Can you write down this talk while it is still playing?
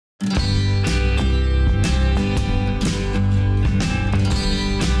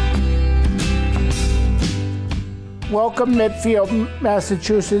Welcome, Midfield,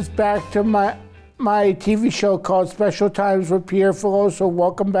 Massachusetts, back to my TV show called Special Times with Peter Filosa.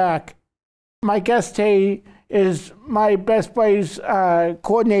 Welcome back. My guest today is my Best Buddies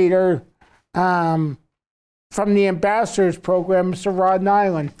coordinator from the Ambassadors Program, Mr. Rod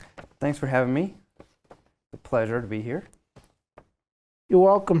Nyland. Thanks for having me. It's a pleasure to be here. You're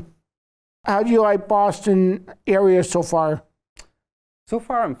welcome. How do you like Boston area so far? So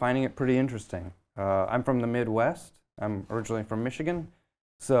far, I'm finding it pretty interesting. I'm from the Midwest. I'm originally from Michigan,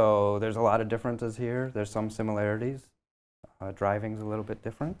 so there's a lot of differences here. There's some similarities. Driving's a little bit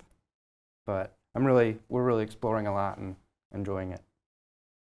different, but we're really exploring a lot and enjoying it.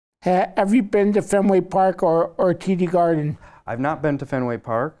 Have you been to Fenway Park or TD Garden? I've not been to Fenway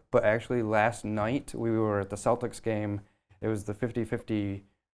Park, but actually last night we were at the Celtics game. It was the 50-50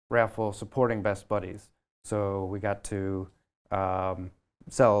 raffle supporting Best Buddies, so we got to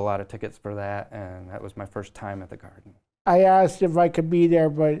sell a lot of tickets for that, and that was my first time at the Garden. I asked if I could be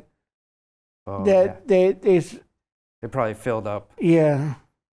there, but they probably filled up. Yeah.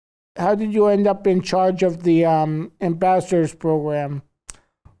 How did you end up in charge of the Ambassadors Program?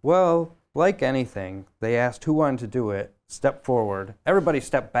 Well, like anything, they asked who wanted to do it, step forward. Everybody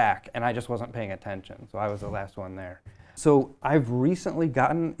stepped back, and I just wasn't paying attention, so I was the last one there. So I've recently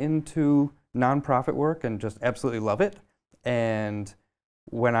gotten into nonprofit work and just absolutely love it. And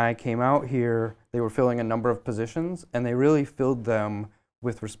when I came out here, they were filling a number of positions, and they really filled them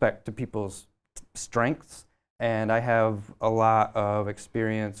with respect to people's strengths. And I have a lot of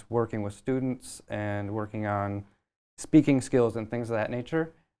experience working with students and working on speaking skills and things of that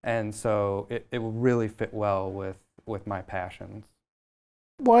nature. And so it will really fit well with my passions.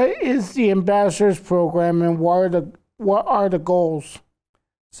 What is the Ambassadors Program, and what are the goals?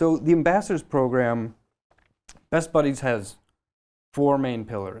 So the Ambassadors Program, Best Buddies has 4 main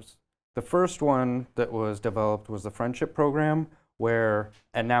pillars. The first one that was developed was the Friendship Program,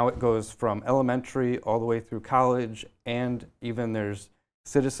 and now it goes from elementary all the way through college, and even there's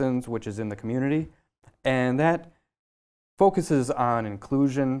Citizens, which is in the community. And that focuses on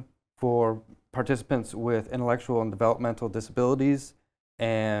inclusion for participants with intellectual and developmental disabilities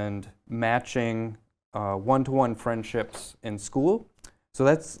and matching one-to-one friendships in school. So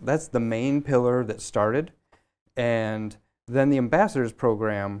that's the main pillar that started. And then the Ambassadors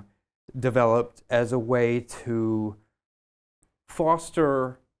Program developed as a way to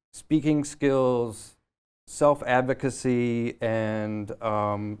foster speaking skills, self-advocacy, and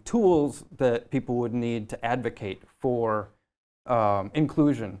tools that people would need to advocate for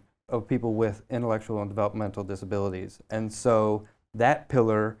inclusion of people with intellectual and developmental disabilities. And so that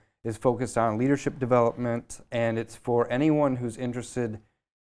pillar is focused on leadership development, and it's for anyone who's interested,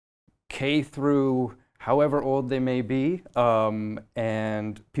 K through however old they may be,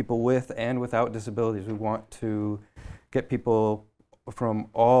 and people with and without disabilities. We want to get people from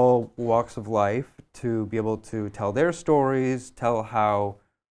all walks of life to be able to tell their stories, tell how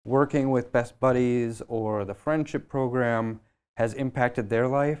working with Best Buddies or the Friendship Program has impacted their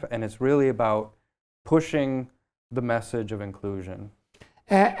life, and it's really about pushing the message of inclusion.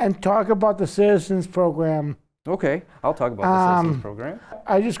 And talk about the Citizens Program. Okay, I'll talk about the Citizens Program.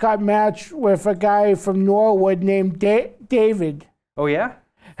 I just got matched with a guy from Norwood named David. Oh yeah?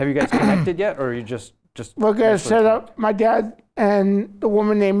 Have you guys connected yet, or are you just We're going to set up my dad and the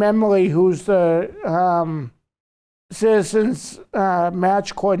woman named Emily, who's the Citizens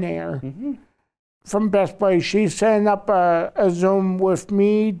match coordinator from Best Buddies. She's setting up a Zoom with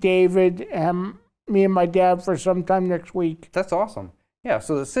me, David, and me and my dad for sometime next week. That's awesome. Yeah,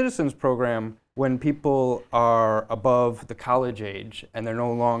 so the Citizens Program, when people are above the college age and they're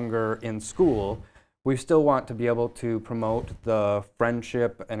no longer in school, we still want to be able to promote the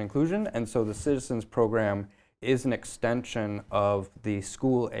friendship and inclusion, and so the Citizens Program is an extension of the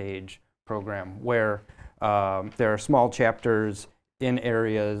school age program where there are small chapters in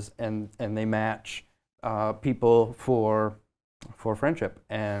areas and they match people for friendship.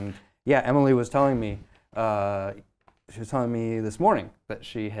 And yeah, Emily was telling me, this morning that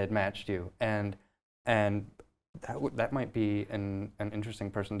she had matched you, and that might be an interesting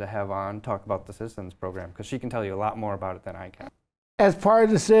person to have on, talk about the Citizens Program, because she can tell you a lot more about it than I can. As part of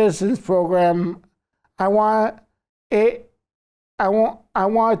the Citizens Program, I want to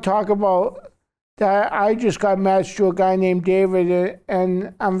talk about that. I just got matched to a guy named David,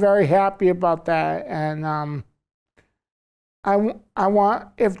 and I'm very happy about that. And I want,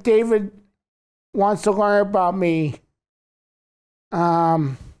 if David wants to learn about me,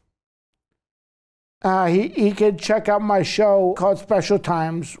 he could check out my show called Special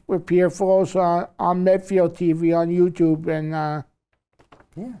Times with Peter Filosa on Midfield TV on YouTube. And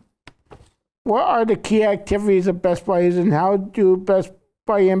what are the key activities of Best Buddies, and how do Best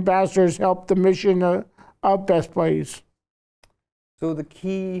Buddy ambassadors help the mission of Best Buddies? So the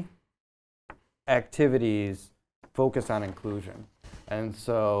key activities focus on inclusion. And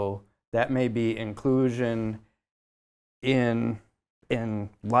so that may be inclusion in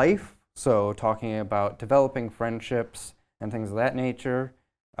life, so talking about developing friendships and things of that nature.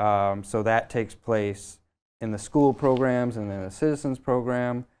 So that takes place in the school programs and in the citizens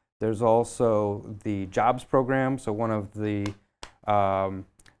program. There's also the jobs program. So one of the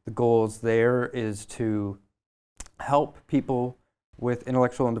goals there is to help people with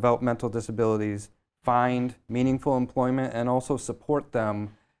intellectual and developmental disabilities find meaningful employment and also support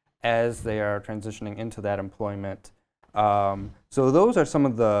them as they are transitioning into that employment. So those are some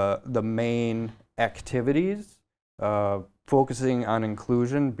of the main activities, focusing on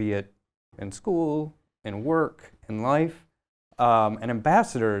inclusion, be it in school, in work, in life. And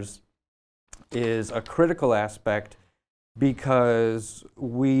ambassadors is a critical aspect because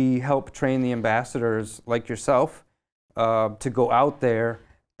we help train the ambassadors like yourself to go out there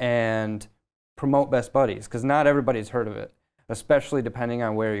and promote Best Buddies, because not everybody's heard of it, especially depending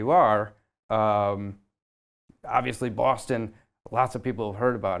on where you are. Obviously Boston, lots of people have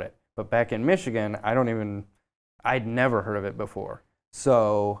heard about it, but back in Michigan, I'd never heard of it before.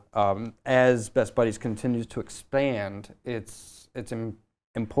 So as Best Buddies continues to expand, it's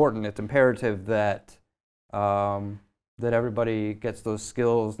important, it's imperative that that everybody gets those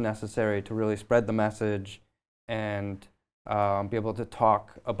skills necessary to really spread the message and be able to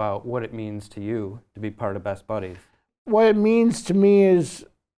talk about what it means to you to be part of Best Buddies. What it means to me is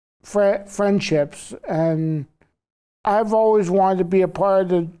friendships, and I've always wanted to be a part of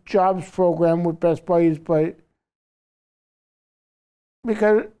the jobs program with Best Buddies, but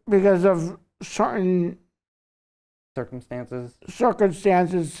because of certain circumstances,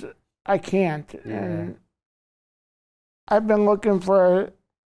 I can't. Yeah. And I've been looking for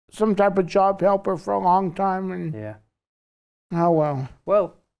some type of job helper for a long time, and Yeah. oh well.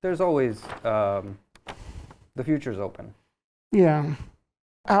 Well, there's always the future's open. Yeah.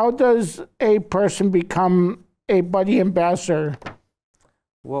 How does a person become a buddy ambassador?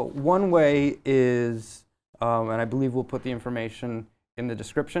 Well, one way is, and I believe we'll put the information in the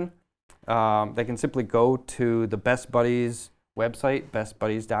description, they can simply go to the Best Buddies website,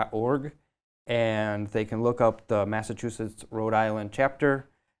 bestbuddies.org, and they can look up the Massachusetts Rhode Island chapter,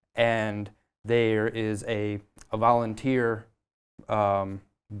 and there is a volunteer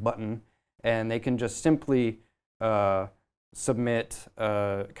button, and they can just simply submit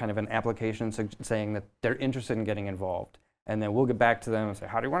kind of an application saying that they're interested in getting involved, and then we'll get back to them and say,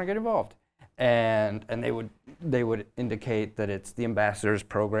 how do you want to get involved? And they would indicate that it's the ambassadors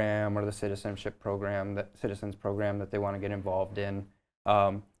program or the citizens program that they want to get involved in.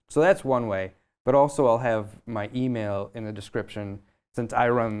 So that's one way, but also I'll have my email in the description. Since I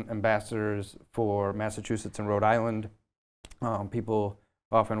run ambassadors for Massachusetts and Rhode Island, people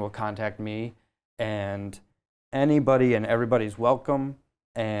often will contact me, and anybody and everybody's welcome.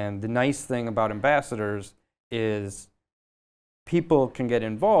 And the nice thing about ambassadors is people can get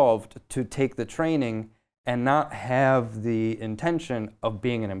involved to take the training and not have the intention of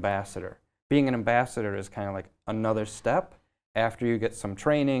being an ambassador. Being an ambassador is kind of like another step. After you get some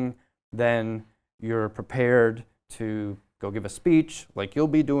training, then you're prepared to go give a speech like you'll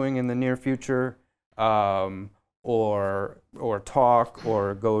be doing in the near future, or talk,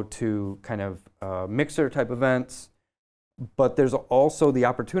 or go to kind of mixer type events. But there's also the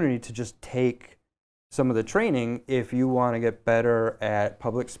opportunity to just take some of the training if you want to get better at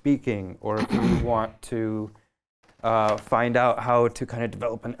public speaking, or if you want to find out how to kind of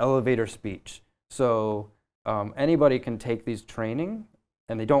develop an elevator speech. So anybody can take these training,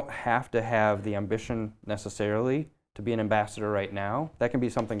 and they don't have to have the ambition necessarily to be an ambassador right now. That can be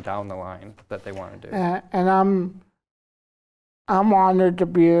something down the line that they want to do. And I'm honored to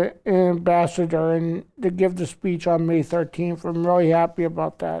be an ambassador and to give the speech on May 13th. I'm really happy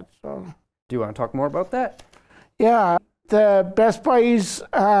about that. So. Do you want to talk more about that? Yeah, the Best Buddies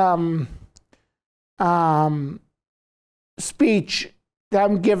speech that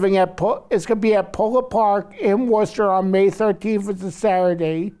I'm giving it's going to be at Polo Park in Worcester on May 13th. It's a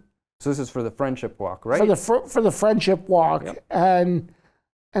Saturday. So this is for the Friendship Walk, right? For the Friendship Walk, Yep. and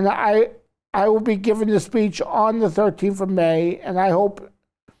I will be giving the speech on the 13th of May, and I hope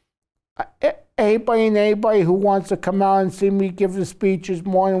anybody who wants to come out and see me give the speech is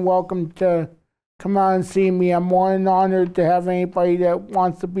more than welcome to come out and see me. I'm more than honored to have anybody that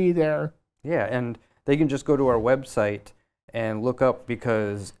wants to be there. Yeah, and they can just go to our website and look up,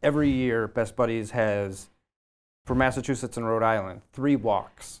 because every year Best Buddies has, for Massachusetts and Rhode Island, 3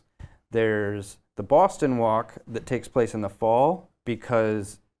 walks. There's the Boston Walk that takes place in the fall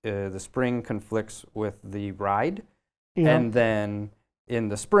because the spring conflicts with the ride. Yeah. And then in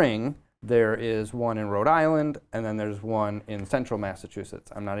the spring, there is one in Rhode Island, and then there's one in central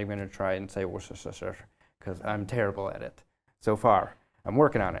Massachusetts. I'm not even going to try and say Worcestershire because I'm terrible at it so far. I'm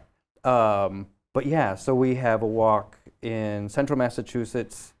working on it. But yeah, so we have a walk in central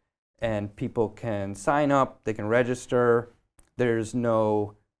Massachusetts, and people can sign up, they can register. There's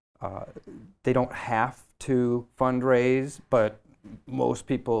no, they don't have to fundraise, but most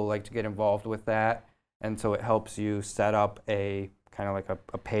people like to get involved with that. And so it helps you set up a kind of like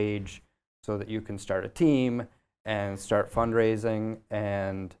a page so that you can start a team and start fundraising,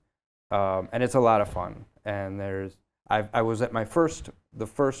 and it's a lot of fun. And I was at the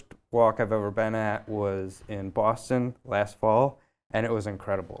first walk I've ever been at was in Boston last fall, and it was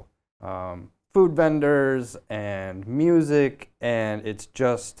incredible. Food vendors and music, and it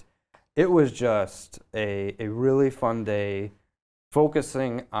was just a really fun day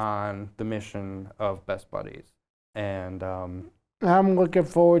focusing on the mission of Best Buddies. And I'm looking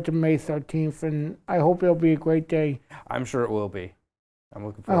forward to May 13th, and I hope it'll be a great day. I'm sure it will be. I'm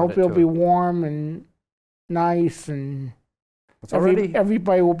looking I forward hope to it it'll be warm and nice, and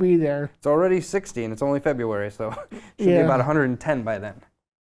everybody will be there. It's already 60, and it's only February, so it should be about 110 by then.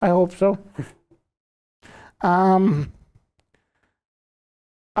 I hope so. I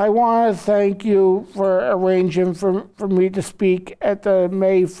want to thank you for arranging for me to speak at the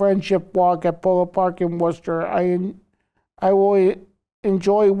May Friendship Walk at Polo Park in Worcester. I will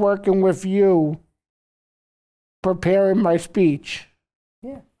enjoy working with you, preparing my speech.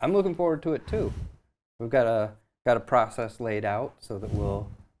 Yeah, I'm looking forward to it too. We've got a process laid out so that we'll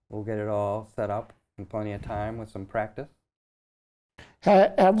get it all set up in plenty of time with some practice.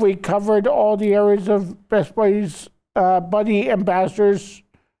 Have we covered all the areas of Best Buddies, Buddy Ambassadors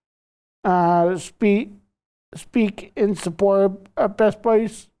speak in support of Best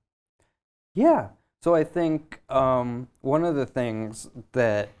Buddies? Yeah. So I think one of the things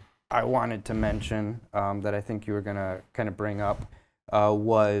that I wanted to mention that I think you were going to kind of bring up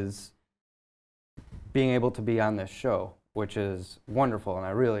was being able to be on this show, which is wonderful, and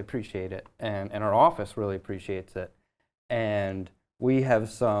I really appreciate it, and our office really appreciates it. And we have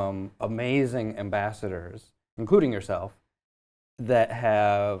some amazing ambassadors, including yourself, that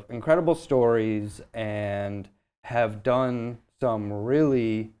have incredible stories and have done some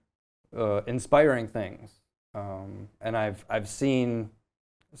really inspiring things. And I've seen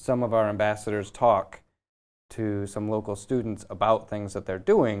some of our ambassadors talk to some local students about things that they're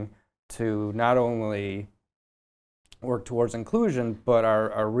doing to not only work towards inclusion, but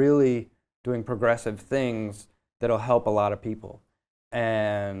are really doing progressive things that'll help a lot of people.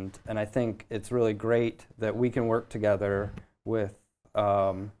 And I think it's really great that we can work together with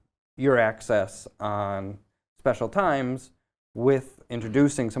your access on special times with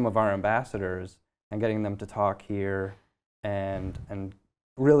introducing some of our ambassadors and getting them to talk here and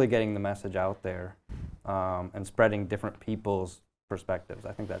really getting the message out there and spreading different people's perspectives.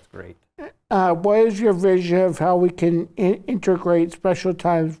 I think that's great. What is your vision of how we can integrate special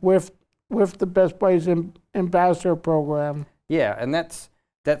times with the Best Buddies Ambassador Program? Yeah, and that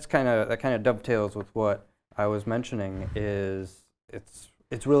kind of dovetails with what I was mentioning. Is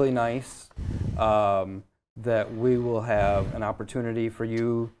it's really nice that we will have an opportunity for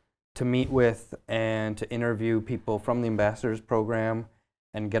you to meet with and to interview people from the Ambassadors Program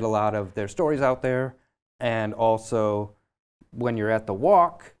and get a lot of their stories out there. And also, when you're at the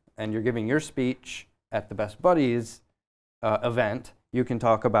walk and you're giving your speech at the Best Buddies event, you can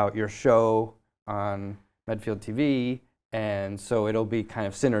talk about your show on Medfield TV. And so it'll be kind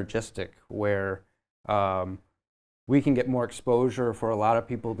of synergistic where we can get more exposure for a lot of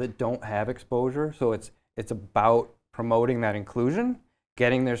people that don't have exposure. So it's about promoting that inclusion,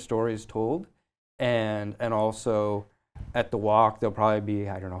 getting their stories told, and also at the walk there'll probably be,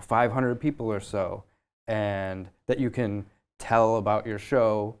 500 people or so, and that you can tell about your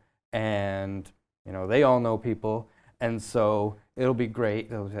show, and they all know people, and so it'll be great.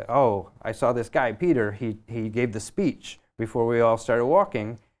 They'll say, oh, I saw this guy Peter, he gave the speech before we all started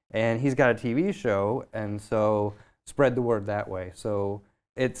walking, and he's got a TV show, and so spread the word that way. So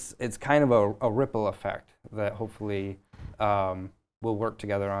it's kind of a ripple effect that hopefully we'll work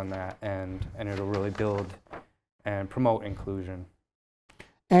together on that, and it'll really build and promote inclusion.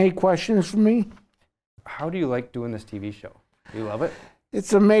 Any questions for me? How do you like doing this TV show? Do you love it?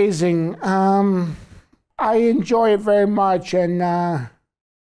 It's amazing. I enjoy it very much, and I've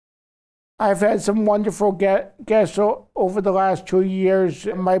had some wonderful guests over the last 2 years.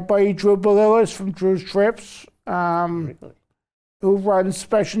 My buddy Drew Balilis from Drew's Trips. Really? who runs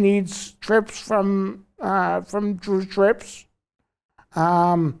special needs trips from Drew Trips.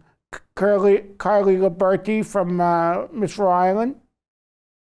 Carly Liberti from Miss Rhode Island,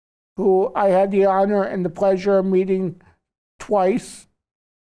 who I had the honor and the pleasure of meeting twice.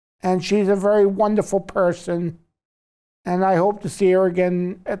 And she's a very wonderful person. And I hope to see her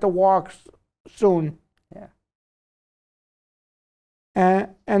again at the walks soon. Yeah.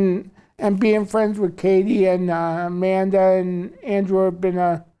 And being friends with Katie and Amanda and Andrew have been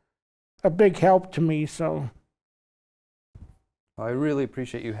a big help to me. So I really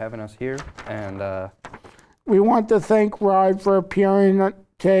appreciate you having us here, and we want to thank Rod for appearing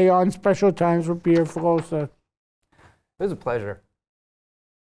today on Special Times with Peter Filosa. it was a pleasure.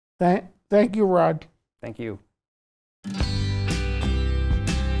 Thank you, Rod. Thank you.